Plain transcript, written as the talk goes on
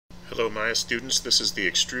Hello Maya students, this is the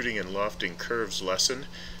Extruding and Lofting Curves lesson.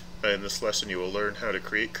 In this lesson you will learn how to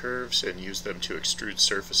create curves and use them to extrude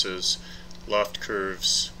surfaces, loft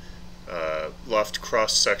curves, loft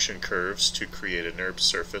cross-section curves to create a NURB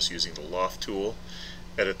surface using the loft tool,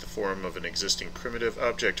 edit the form of an existing primitive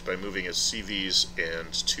object by moving its CVs,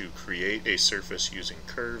 and to create a surface using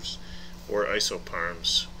curves or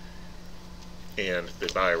isoparms and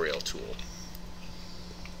the bi-rail tool.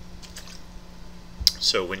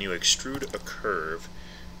 So when you extrude a curve,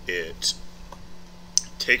 it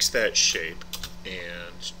takes that shape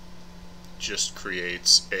and just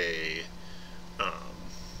creates a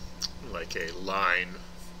like a line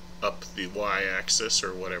up the y-axis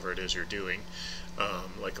or whatever it is you're doing,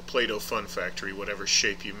 like a Play-Doh Fun Factory. Whatever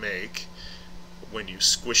shape you make, when you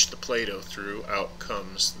squish the Play-Doh through, out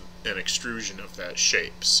comes an extrusion of that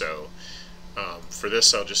shape. So for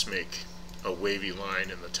this I'll just make a wavy line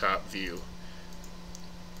in the top view,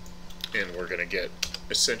 and we're going to get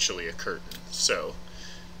essentially a curtain. So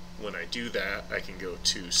when I do that, I can go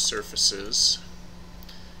to Surfaces,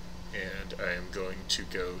 and I am going to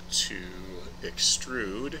go to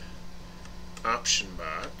Extrude, Option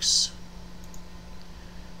Box.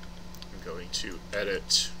 I'm going to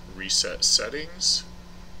Edit, Reset Settings.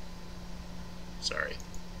 Sorry.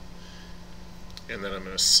 And then I'm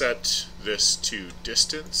going to set this to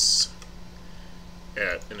Distance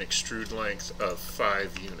at an extrude length of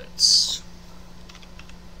 5 units.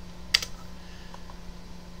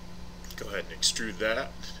 Go ahead and extrude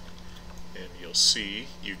that, and you'll see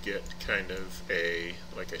you get kind of a,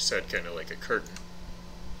 like I said, kind of like a curtain.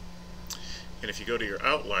 And if you go to your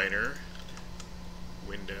outliner,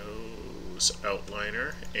 Windows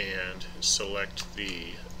Outliner, and select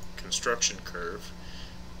the construction curve,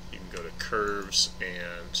 you can go to Curves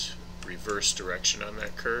and reverse direction on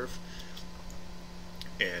that curve.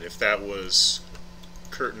 And if that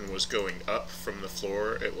curtain was going up from the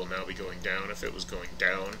floor, it will now be going down. If it was going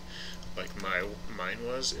down, like mine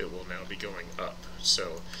was, it will now be going up.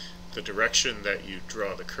 So the direction that you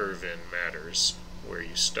draw the curve in matters, where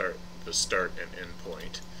you start, the start and end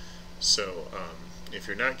point. So if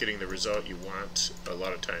you're not getting the result you want, a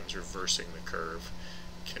lot of times reversing the curve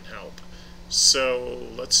can help. So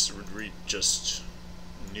let's just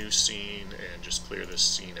new scene and just clear this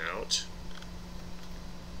scene out.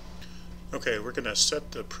 Okay, we're going to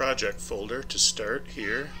set the project folder to start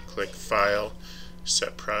here. Click File,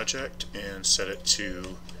 Set Project, and set it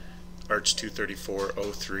to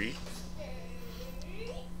Arts234 03.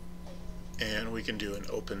 And we can do an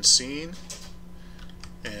open scene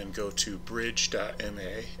and go to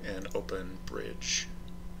bridge.ma and open bridge.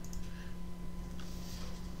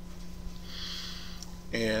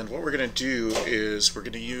 And what we're going to do is we're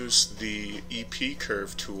going to use the EP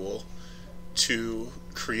curve tool to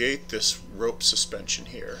create this rope suspension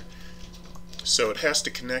here. So it has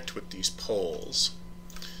to connect with these poles.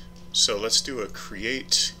 So let's do a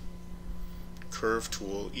Create Curve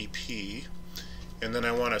Tool EP, and then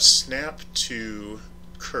I want to snap to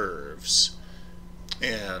curves.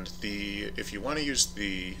 And if you want to use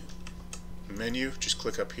the menu, just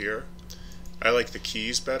click up here. I like the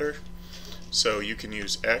keys better. So you can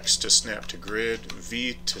use X to snap to grid,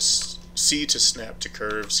 C to snap to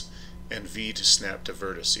curves, and V to snap to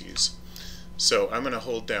vertices. So I'm going to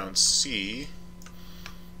hold down C,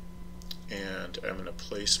 and I'm going to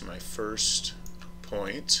place my first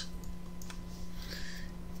point,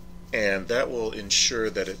 and that will ensure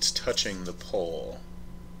that it's touching the pole.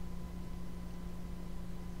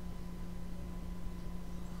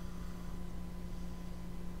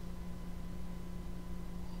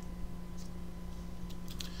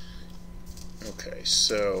 Okay,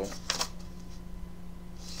 so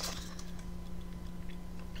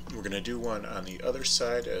we're going to do one on the other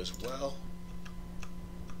side as well.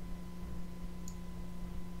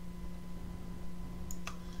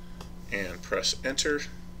 And press Enter.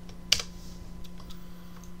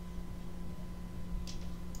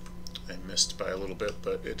 I missed by a little bit,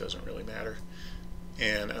 but it doesn't really matter.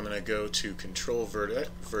 And I'm going to go to Control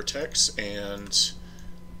Vertex and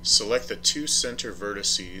select the 2 center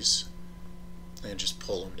vertices and just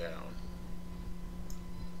pull them down.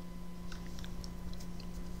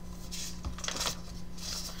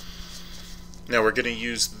 Now we're going to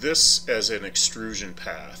use this as an extrusion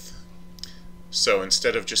path. So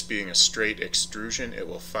instead of just being a straight extrusion, it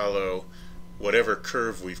will follow whatever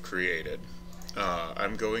curve we've created.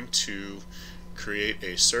 I'm going to create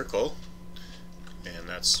a circle, and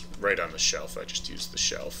that's right on the shelf. I just used the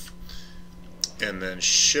shelf. And then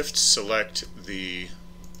Shift select the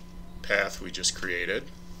path we just created.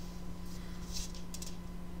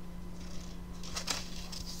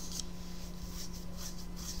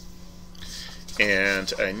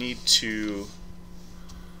 and I need to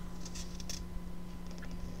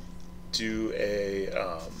do a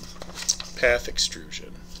path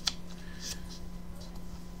extrusion.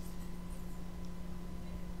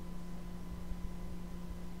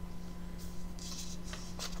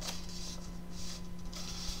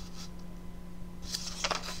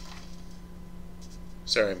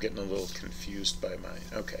 Sorry, I'm getting a little confused by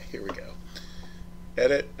my... Okay, here we go.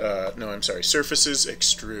 Edit, no, I'm sorry, Surfaces,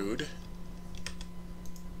 Extrude,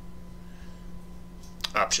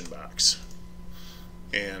 Option box.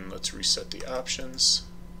 And let's reset the options.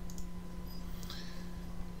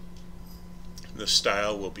 The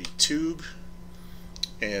style will be tube,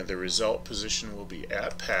 and the result position will be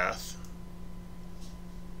at path.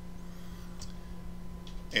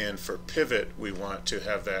 And for pivot, we want to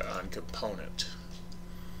have that on component.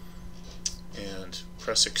 And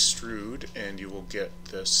press extrude, and you will get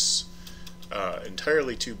this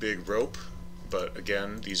entirely too big rope, but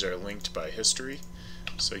again, these are linked by history,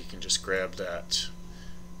 so you can just grab that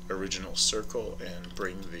original circle and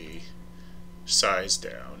bring the size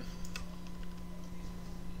down.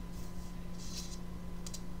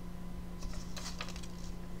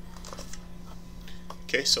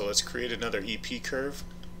 Okay, so let's create another EP curve.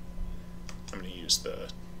 I'm going to use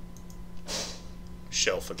the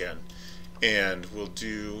shelf again. And we'll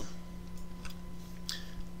do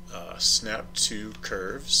snap to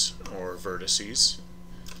curves or vertices.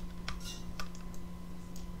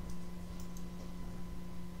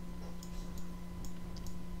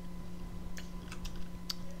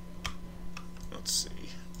 Let's see.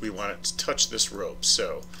 We want it to touch this rope,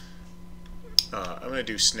 so I'm going to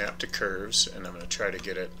do snap to curves, and I'm going to try to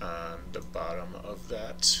get it on the bottom of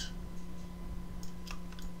that.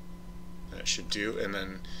 That should do, and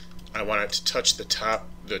then I want it to touch the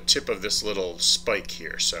tip of this little spike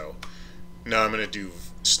here. So now I'm going to do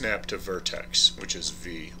snap to vertex, which is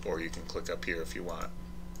V, or you can click up here if you want.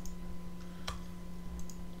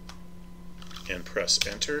 And press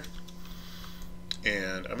enter.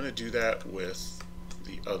 And I'm going to do that with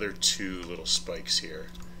the other two little spikes here.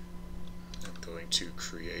 I'm going to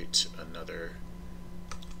create another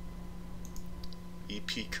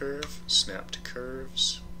EP curve, snap to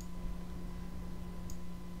curves.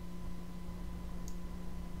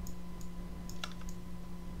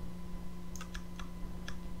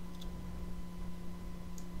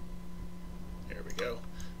 Go.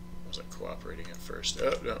 Wasn't cooperating at first.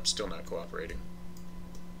 Oh, no, still not cooperating.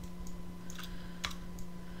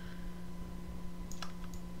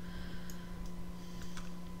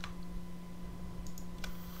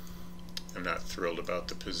 I'm not thrilled about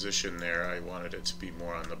the position there. I wanted it to be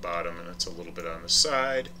more on the bottom, and it's a little bit on the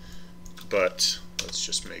side, but let's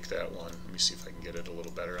just make that one. Let me see if I can get it a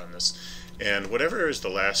little better on this. And whatever is the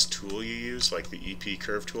last tool you use, like the EP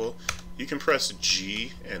curve tool, you can press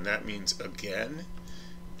G, and that means again,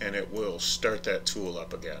 and it will start that tool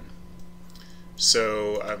up again.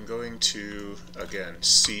 So I'm going to, again,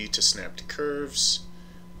 C to snap to curves,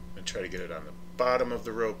 and try to get it on the bottom of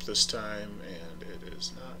the rope this time, and it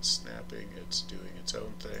is not snapping, it's doing its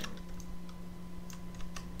own thing.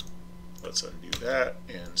 Let's undo that,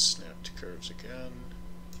 and snap to curves again.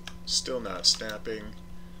 Still not snapping.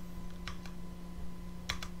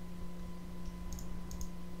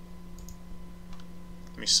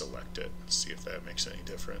 Let me select it, see if that makes any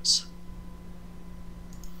difference.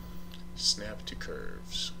 Snap to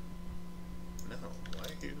curves. No,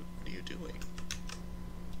 what are you doing?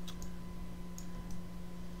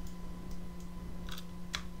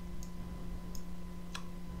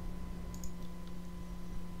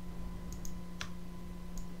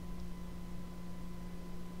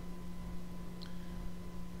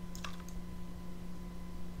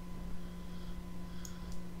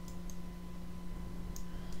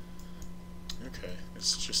 Okay,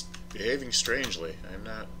 it's just behaving strangely. I'm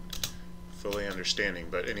not fully understanding,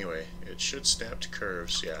 but anyway, it should snap to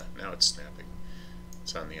curves. Yeah, now it's snapping.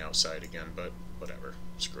 It's on the outside again, but whatever.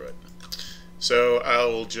 Screw it. So I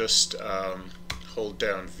will just hold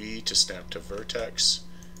down V to snap to vertex,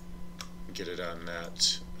 get it on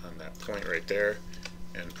that point right there,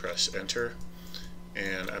 and press enter.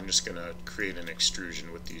 And I'm just going to create an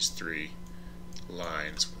extrusion with these three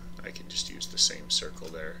lines. I can just use the same circle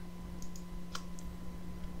there.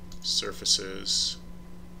 Surfaces,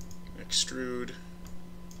 extrude,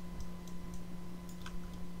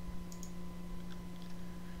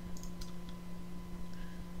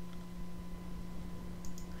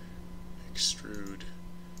 extrude,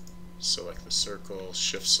 select the circle,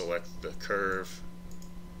 shift select the curve,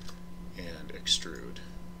 and extrude.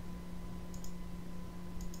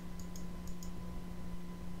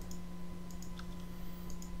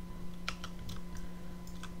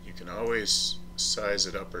 can always size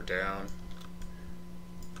it up or down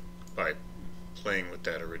by playing with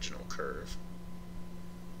that original curve.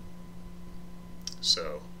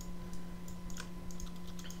 So,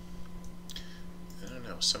 I don't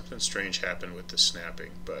know, something strange happened with the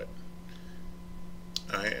snapping, but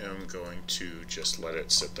I am going to just let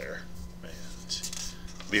it sit there and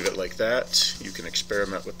leave it like that. You can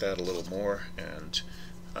experiment with that a little more and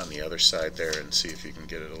on the other side there and see if you can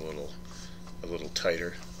get it a little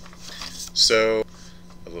tighter. So,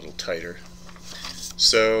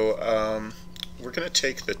 we're going to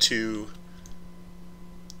take the two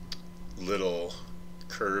little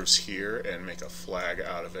curves here and make a flag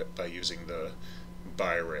out of it by using the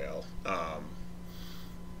bi-rail.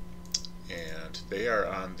 And they are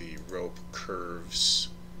on the rope curves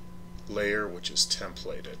layer, which is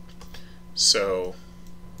templated. So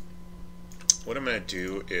what I'm going to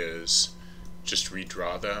do is just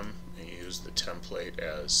redraw them and use the template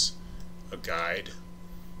as a guide.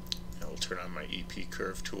 I will turn on my EP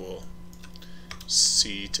curve tool,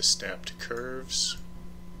 C to snap to curves.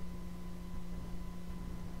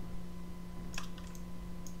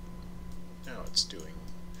 Now it's doing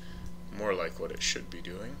more like what it should be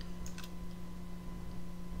doing.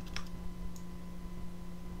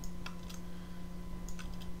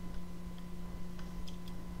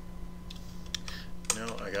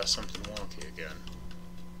 No, I got something wonky again.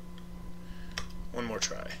 One more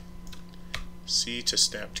try. C to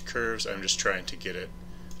snap to curves. I'm just trying to get it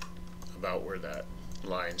about where that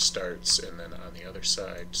line starts, and then on the other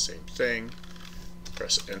side, same thing.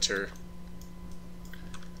 Press enter.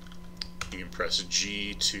 You can press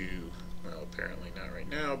G to, well, apparently not right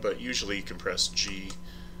now, but usually you can press G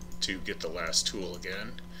to get the last tool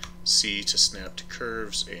again. C to snap to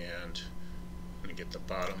curves, and I'm going to get the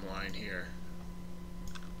bottom line here.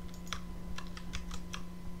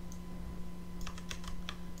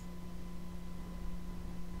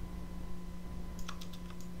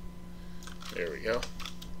 There we go.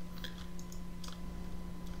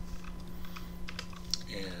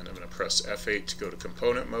 And I'm going to press F8 to go to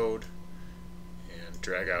component mode and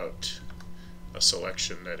drag out a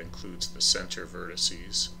selection that includes the center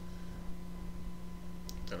vertices.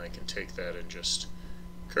 Then I can take that and just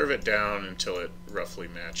curve it down until it roughly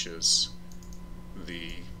matches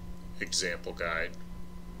the example guide.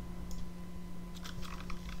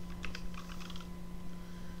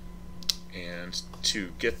 And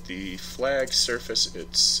to get the flag surface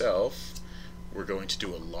itself, we're going to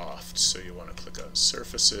do a loft. So you want to click on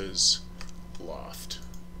Surfaces, Loft.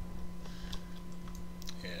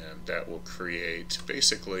 And that will create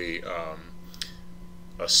basically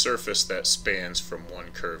a surface that spans from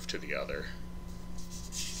one curve to the other.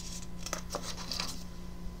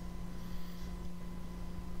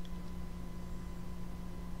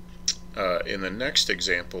 In the next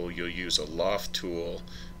example, you'll use a loft tool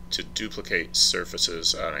to duplicate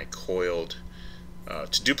surfaces on a coiled,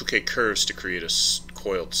 to duplicate curves to create a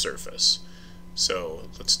coiled surface. So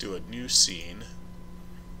let's do a new scene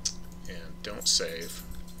and don't save.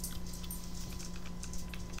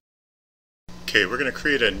 Okay, we're going to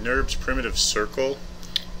create a NURBS primitive circle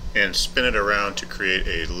and spin it around to create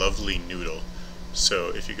a lovely noodle. So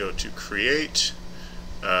if you go to create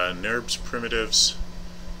NURBS primitives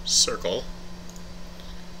circle,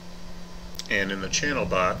 and in the channel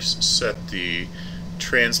box set the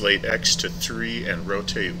translate X to 3 and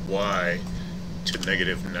rotate Y to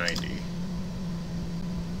 -90.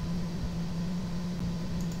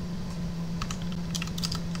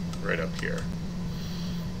 Right up here.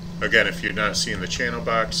 Again, if you're not seeing the channel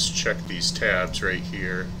box, check these tabs right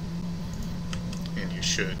here and you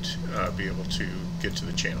should be able to get to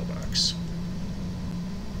the channel box.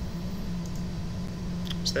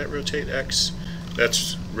 Is that rotate X?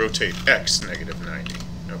 That's rotate X -90.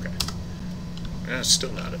 Okay.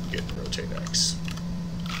 Still not getting rotate X.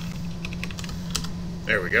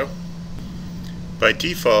 There we go. By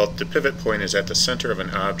default, the pivot point is at the center of an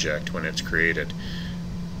object when it's created.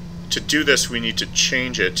 To do this, we need to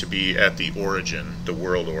change it to be at the origin, the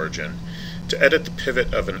world origin. To edit the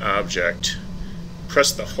pivot of an object,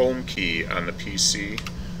 press the Home key on the PC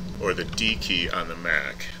or the D key on the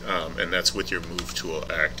Mac, and that's with your Move tool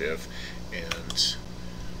active. And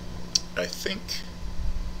I think,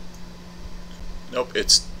 nope,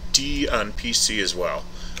 it's D on PC as well.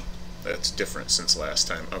 That's different since last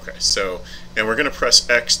time. Okay, so, and we're going to press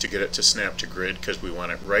X to get it to snap to grid because we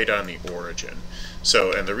want it right on the origin.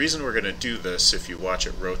 So, and the reason we're going to do this, if you watch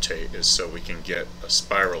it rotate, is so we can get a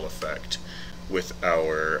spiral effect with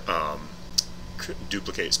our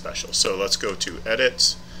duplicate special. So let's go to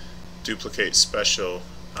Edit, Duplicate Special,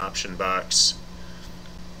 Option Box,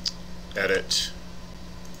 Edit,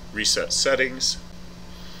 reset settings,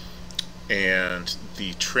 and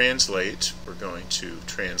the translate, we're going to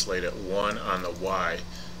translate at 1 on the Y,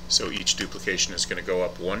 so each duplication is going to go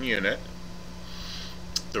up 1 unit.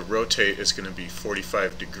 The rotate is going to be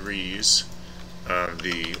 45 degrees on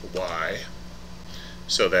the Y,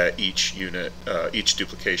 so that each unit, each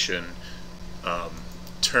duplication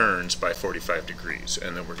turns by 45 degrees,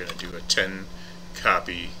 and then we're going to do a 10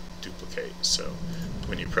 copy duplicate. So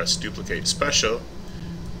when you press duplicate special,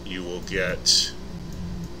 you will get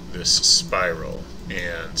this spiral,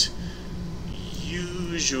 and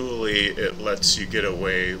usually it lets you get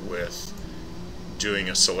away with doing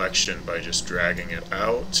a selection by just dragging it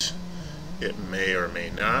out. It may or may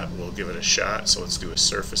not. We'll give it a shot. So let's do a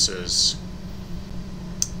surfaces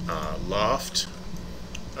loft.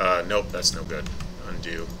 Nope, that's no good.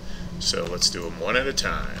 Undo. So let's do them one at a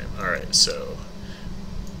time. Alright, so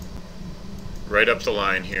right up the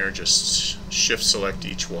line here, just shift select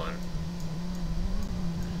each one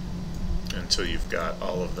until you've got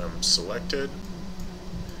all of them selected,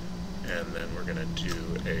 and then we're going to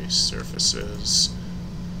do a surfaces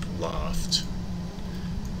loft,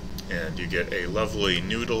 and you get a lovely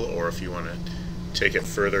noodle, or if you want to take it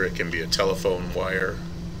further, it can be a telephone wire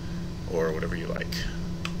or whatever you like.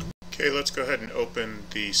 Okay, let's go ahead and open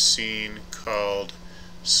the scene called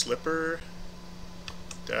slipper.ma,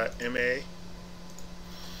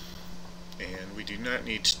 and we do not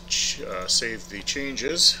need to save the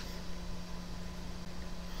changes.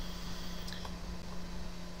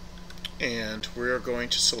 And we're going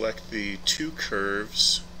to select the two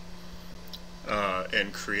curves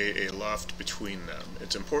and create a loft between them.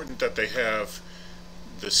 It's important that they have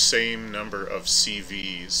the same number of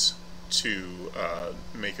CVs to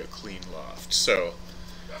make a clean loft. So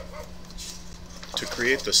to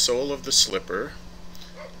create the sole of the slipper,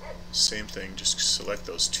 same thing, just select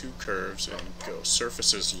those two curves and go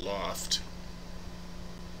surfaces loft.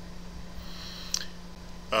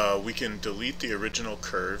 We can delete the original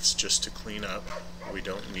curves just to clean up. We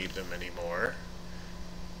don't need them anymore.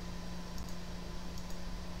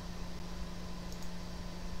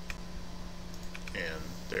 And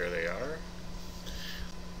there they are.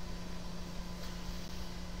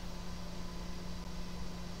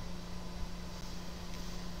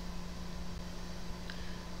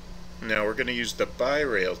 Now we're going to use the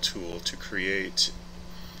bi-rail tool to create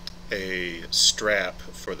a strap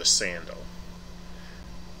for the sandal.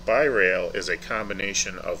 Bi-rail is a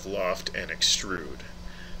combination of loft and extrude.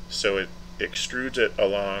 So it extrudes it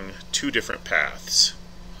along two different paths.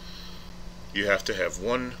 You have to have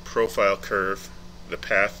one profile curve, the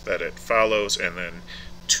path that it follows, and then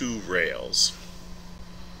two rails.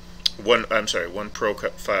 One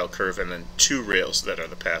profile curve and then two rails that are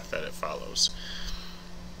the path that it follows.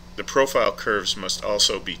 The profile curves must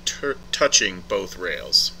also be touching both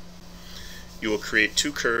rails. You will create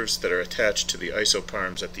two curves that are attached to the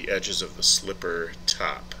isoparms at the edges of the slipper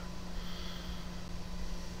top.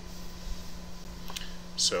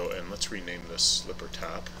 So, and let's rename this slipper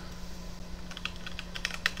top.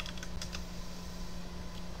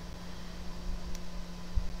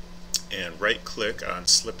 And right click on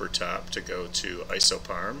slipper top to go to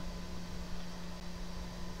isoparm.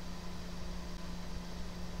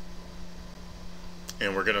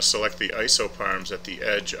 And we're going to select the isoparms at the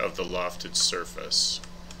edge of the lofted surface.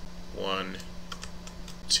 1,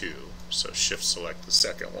 2. So shift select the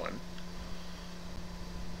second one.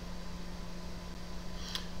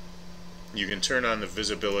 You can turn on the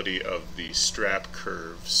visibility of the strap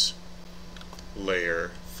curves layer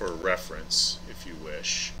for reference if you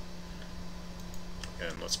wish.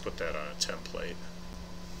 And let's put that on a template.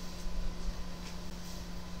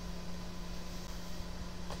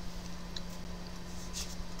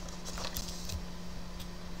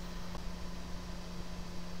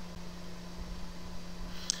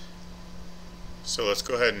 So let's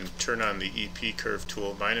go ahead and turn on the EP curve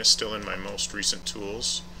tool. Mine is still in my most recent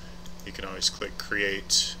tools. You can always click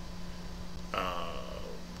create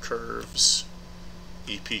curves,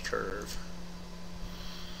 EP curve.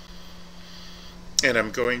 And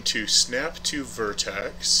I'm going to snap to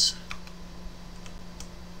vertex.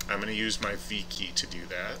 I'm going to use my V key to do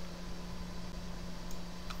that.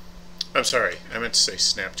 I'm sorry, I meant to say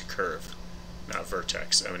snap to curve, not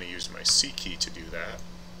vertex. I'm going to use my C key to do that.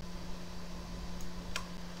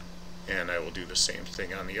 And I will do the same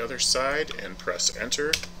thing on the other side and press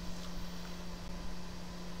enter.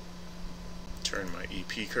 Turn my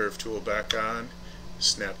EP curve tool back on,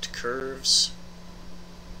 snap to curves.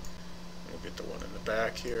 We'll get the one in the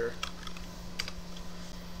back here.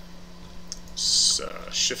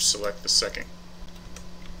 Shift select the second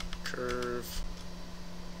curve.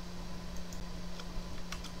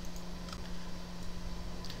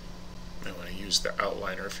 use the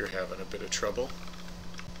outliner if you're having a bit of trouble.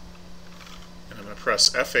 And I'm going to press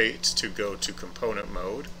F8 to go to component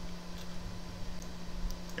mode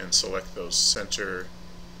and select those center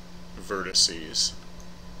vertices.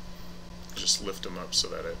 Just lift them up so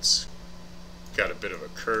that it's got a bit of a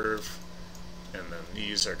curve, and then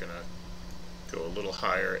these are going to go a little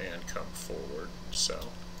higher and come forward, so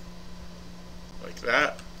like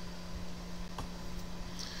that.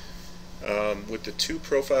 With the two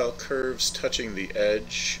profile curves touching the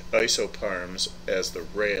edge isoparms as the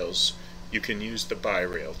rails, you can use the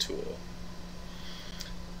bi-rail tool.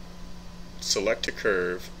 Select a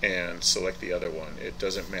curve and select the other one. It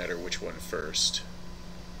doesn't matter which one first.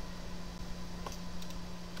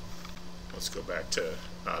 Let's go back to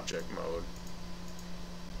object mode.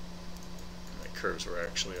 My curves were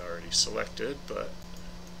actually already selected, but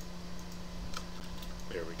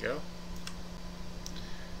there we go.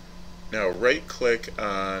 Now right click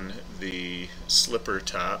on the slipper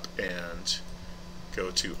top and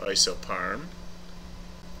go to isoparm.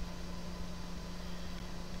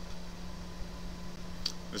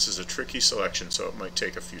 This is a tricky selection, so it might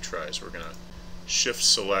take a few tries. We're going to shift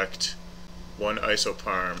select one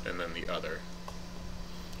isoparm and then the other,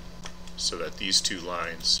 so that these two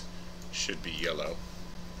lines should be yellow.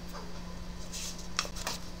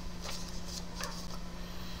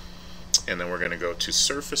 And then we're going to go to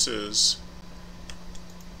surfaces,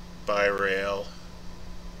 bi-rail,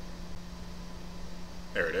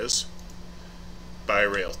 there it is,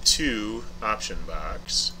 bi-rail 2 option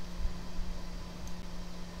box,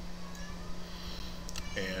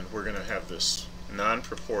 and we're going to have this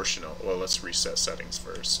non-proportional. Well, let's reset settings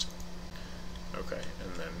first. Okay,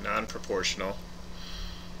 and then non-proportional,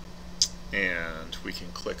 and we can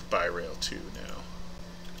click bi-rail 2 now.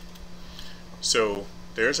 So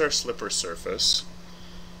there's our slipper surface.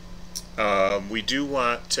 We do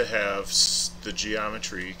want to have the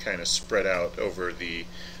geometry kind of spread out over the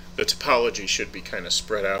topology should be kind of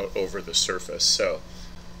spread out over the surface. So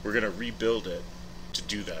we're going to rebuild it to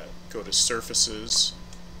do that. Go to surfaces,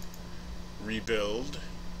 rebuild,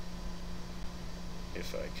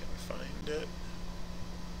 if I can find it.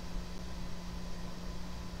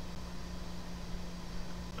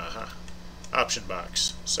 Aha. Option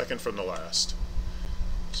box, second from the last.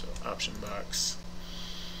 So option box,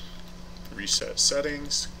 reset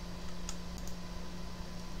settings,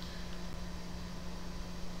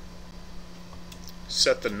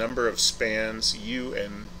 set the number of spans U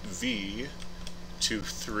and V to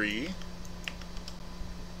 3,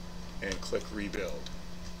 and click rebuild.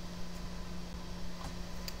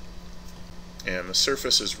 And the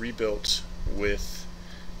surface is rebuilt with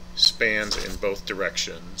spans in both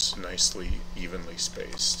directions, nicely evenly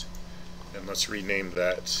spaced. And let's rename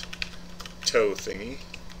that toe thingy.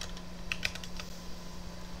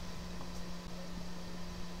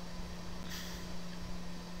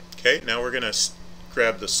 Okay, now we're going to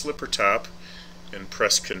grab the slipper top and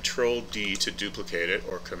press Control D to duplicate it,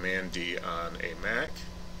 or Command D on a Mac,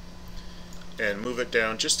 and move it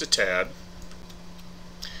down just a tad.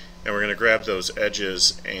 And we're going to grab those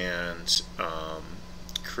edges and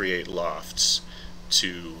create lofts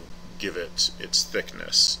to give it its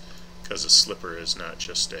thickness, because a slipper is not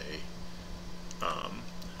just a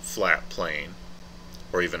flat plane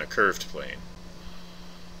or even a curved plane.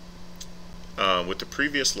 With the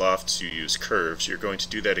previous lofts you use curves. You're going to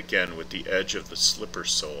do that again with the edge of the slipper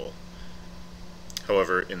sole.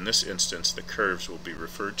 However, in this instance the curves will be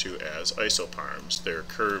referred to as isoparms. They're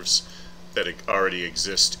curves that already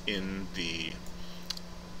exist in the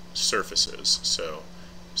surfaces. So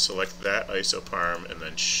select that isoparm and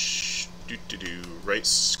then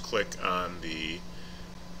right click on the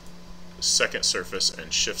second surface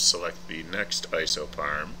and shift select the next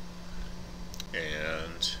isoparm.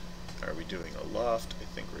 And are we doing a loft? I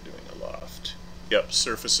think we're doing a loft. Yep,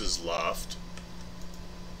 surfaces loft.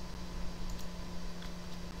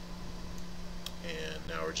 And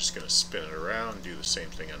now we're just going to spin it around and do the same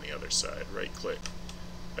thing on the other side. Right click,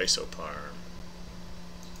 isoparm,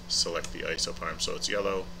 select the isoparm so it's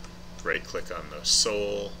yellow, right click on the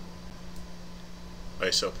sole,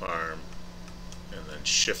 isoparm, and then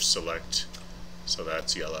shift select so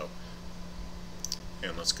that's yellow.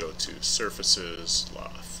 And let's go to surfaces,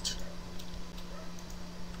 loft.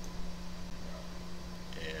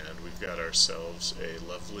 And we've got ourselves a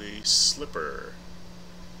lovely slipper.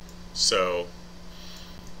 So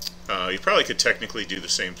you probably could technically do the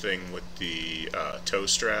same thing with the toe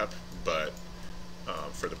strap, but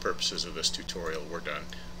for the purposes of this tutorial we're done.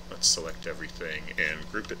 Let's select everything and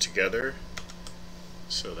group it together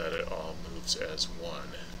so that it all moves as one.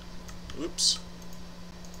 Oops,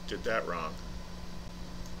 did that wrong.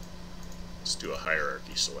 Let's do a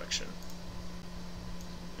hierarchy selection.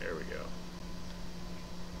 There we go.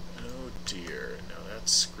 Oh dear, now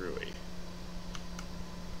that's screwy.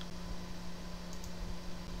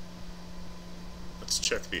 Let's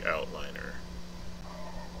check the outliner.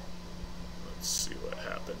 Let's see what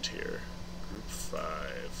happened here. Group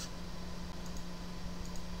 5.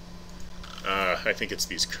 I think it's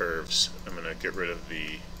these curves. I'm going to get rid of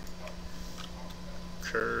the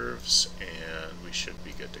curves and we should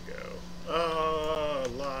be good to go. Ah,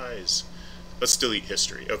 lies. Let's delete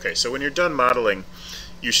history. Okay, so when you're done modeling,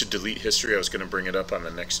 you should delete history. I was going to bring it up on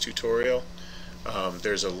the next tutorial.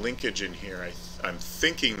 There's a linkage in here. I'm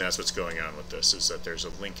thinking that's what's going on with this, is that there's a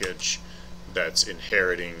linkage that's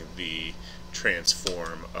inheriting the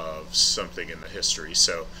transform of something in the history.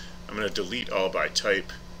 So I'm going to delete all by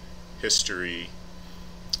type, history,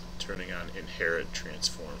 turning on inherit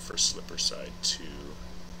transform for slipper side 2.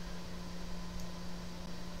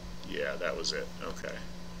 Yeah, that was it. Okay.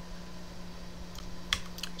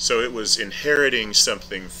 So it was inheriting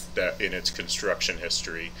something that in its construction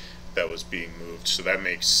history that was being moved. So that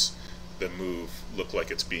makes the move look like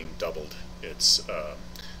it's being doubled. It's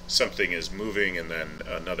something is moving and then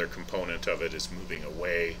another component of it is moving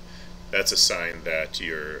away. That's a sign that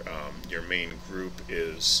your main group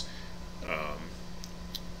is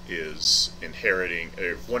inheriting,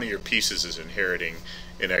 or one of your pieces is inheriting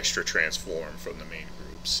an extra transform from the main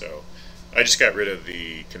group. So I just got rid of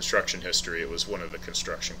the construction history. It was one of the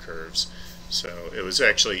construction curves. So it was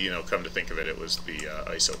actually, come to think of it, it was the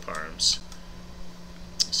isoparms.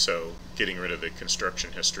 So getting rid of the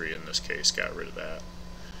construction history in this case got rid of that.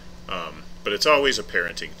 But it's always a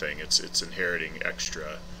parenting thing. It's inheriting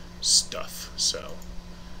extra stuff. So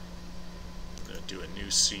I'm going to do a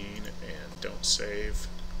new scene and don't save.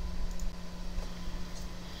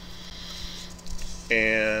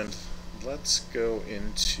 And let's go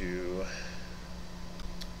into,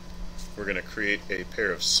 we're going to create a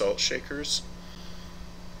pair of salt shakers,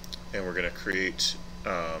 and we're going to create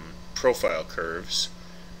profile curves,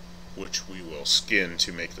 which we will skin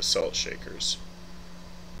to make the salt shakers.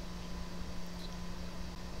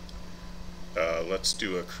 Let's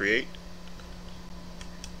do a create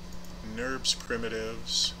NURBS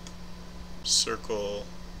primitives circle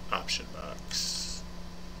option box,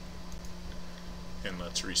 and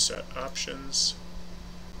let's reset options.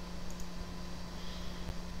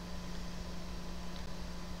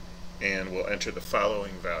 And we'll enter the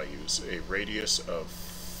following values: a radius of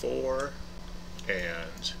 4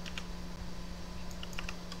 and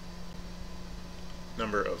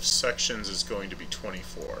number of sections is going to be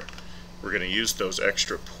 24. We're going to use those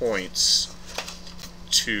extra points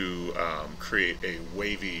to create a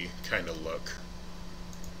wavy kind of look.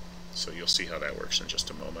 So you'll see how that works in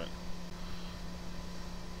just a moment.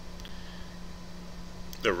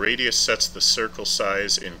 The radius sets the circle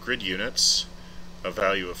size in grid units. A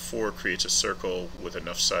value of 4 creates a circle with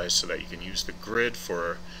enough size so that you can use the grid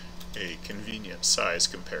for a convenient size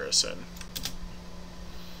comparison.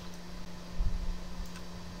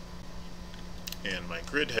 And my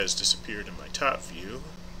grid has disappeared in my top view.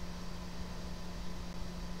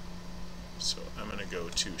 So I'm going to go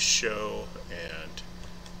to show, and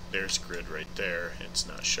there's grid right there. It's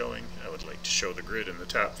not showing. I would like to show the grid in the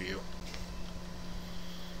top view.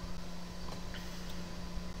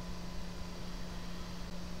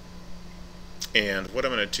 And what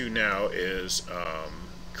I'm going to do now is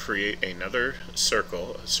create another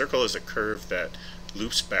circle. A circle is a curve that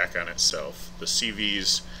loops back on itself. The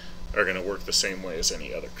CVs are going to work the same way as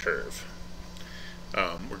any other curve.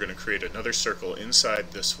 We're going to create another circle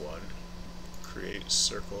inside this one. Create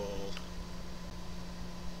circle,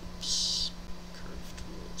 oops, curve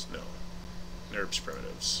tools, no, NURBS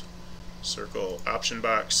primitives. Circle option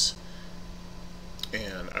box,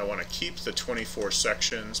 and I want to keep the 24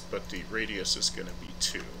 sections, but the radius is going to be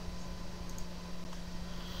 2.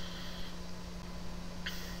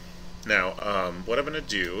 Now, what I'm going to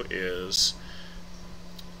do is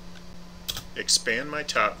expand my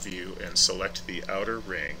top view and select the outer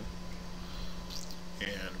ring,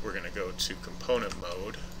 and we're going to go to component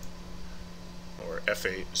mode, or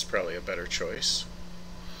F8 is probably a better choice,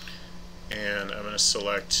 and I'm going to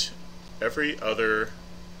select every other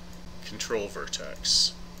control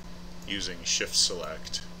vertex using shift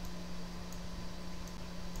select.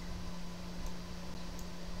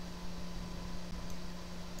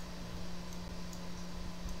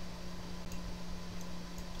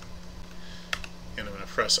 And I'm going to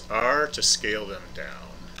press R to scale them down.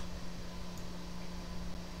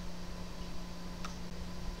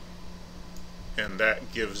 And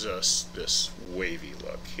that gives us this wavy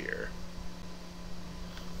look here.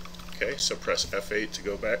 Okay, so press F8 to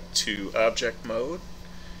go back to object mode,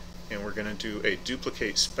 and we're going to do a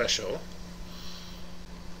duplicate special.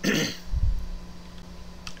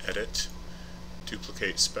 Edit,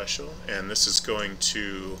 duplicate special, and this is going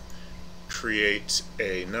to create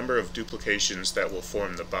a number of duplications that will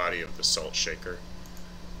form the body of the salt shaker.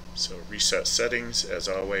 So reset settings as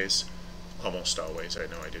always, almost always. I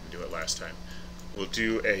know I didn't do it last time. We'll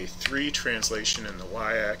do a 3 translation in the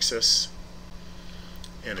y-axis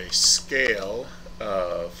and a scale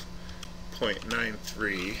of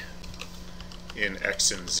 0.93 in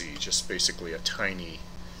X and Z, just basically a tiny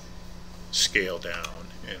scale down,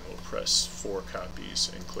 and we'll press 4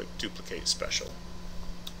 copies and click duplicate special.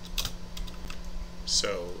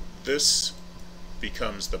 So this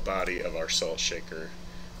becomes the body of our salt shaker.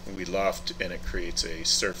 We loft and it creates a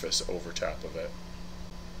surface over top of it.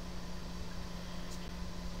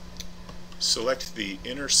 Select the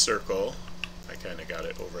inner circle. I kind of got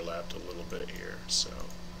it overlapped a little bit here, so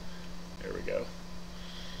there we go.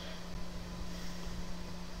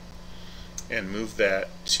 And move that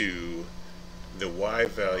to the Y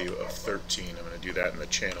value of 13. I'm going to do that in the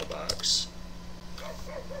channel box.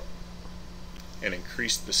 And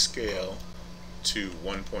increase the scale to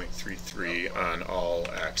 1.33 on all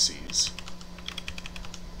axes.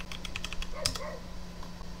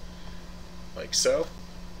 Like so.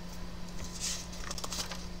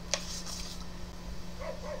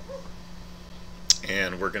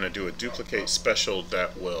 And we're going to do a duplicate special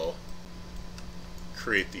that will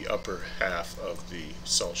create the upper half of the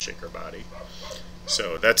salt shaker body.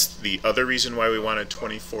 So that's the other reason why we wanted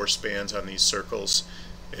 24 spans on these circles,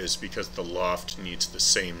 is because the loft needs the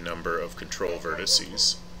same number of control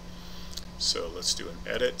vertices. So let's do an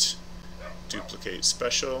edit, duplicate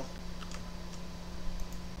special,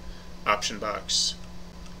 option box,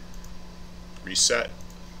 reset,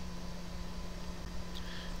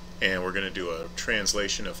 and we're going to do a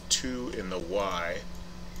translation of 2 in the Y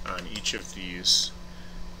on each of these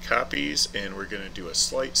copies, and we're going to do a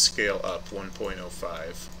slight scale up,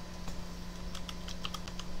 1.05.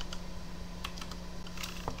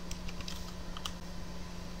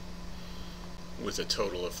 with a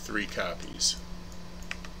total of 3 copies.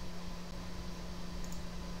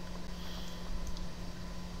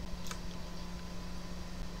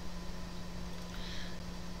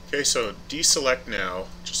 Okay, so deselect now,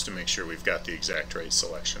 just to make sure we've got the exact right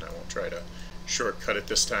selection. I won't try to shortcut it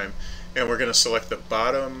this time. And we're going to select the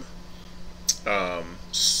bottom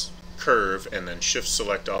curve and then shift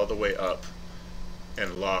select all the way up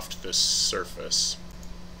and loft this surface.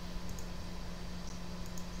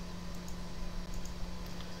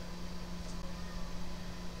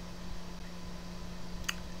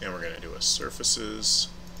 And we're going to do a surfaces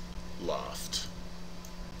loft.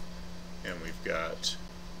 And we've got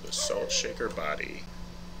the salt shaker body.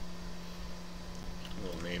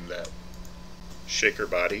 We'll name that shaker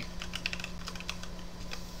body.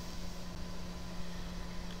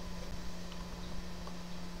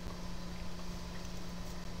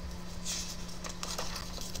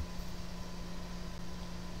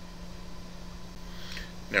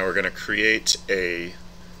 Now we're going to create a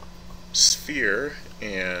sphere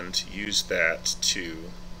and use that to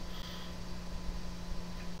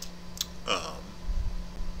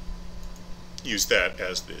use that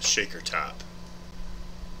as the shaker top.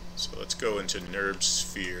 So let's go into NURB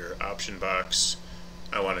sphere option box.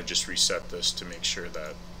 I want to just reset this to make sure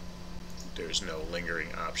that there's no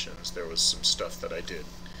lingering options. There was some stuff that I did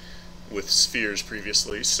with spheres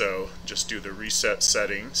previously, so just do the reset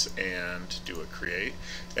settings and do a create.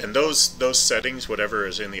 And those settings, whatever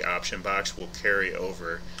is in the option box, will carry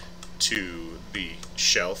over to the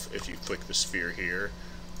shelf if you click the sphere here,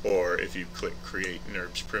 or if you click create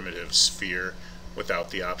NURBS primitive sphere without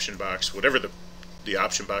the option box. Whatever the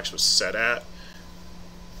option box was set at,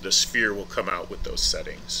 the sphere will come out with those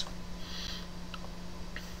settings.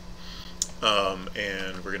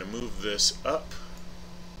 And we're going to move this up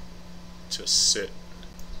to sit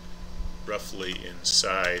roughly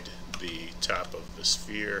inside the top of the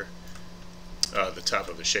sphere, the top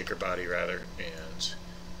of the shaker body rather, and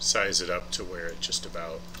size it up to where it just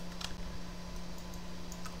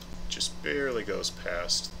barely goes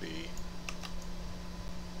past the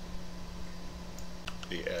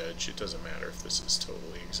edge. It doesn't matter if this is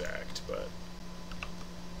totally exact, but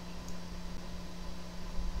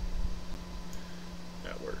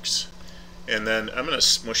that works. And then I'm going to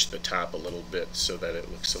smush the top a little bit so that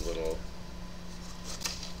it looks a little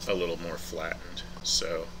more flattened.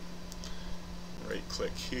 So right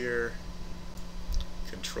click here,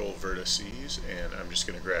 control vertices, and I'm just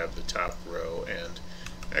going to grab the top row, and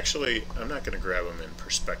actually I'm not going to grab them in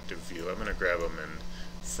perspective view, I'm going to grab them in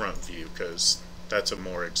front view, because that's a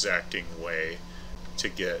more exacting way to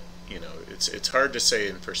get, you know, it's hard to say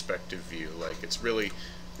in perspective view. Like, it's really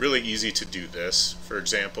easy to do this, for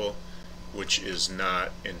example, which is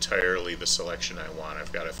not entirely the selection I want.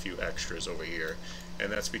 I've got a few extras over here,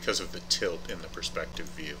 and that's because of the tilt in the perspective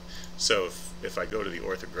view. So if I go to the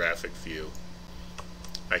orthographic view,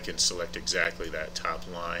 I can select exactly that top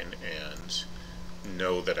line and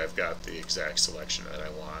know that I've got the exact selection that I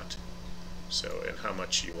want. So, and how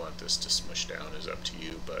much you want this to smush down is up to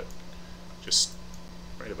you, but just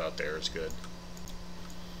right about there is good.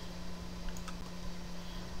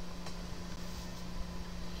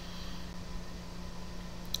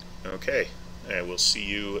 Okay, I will see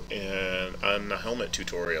you on the helmet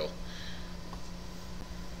tutorial.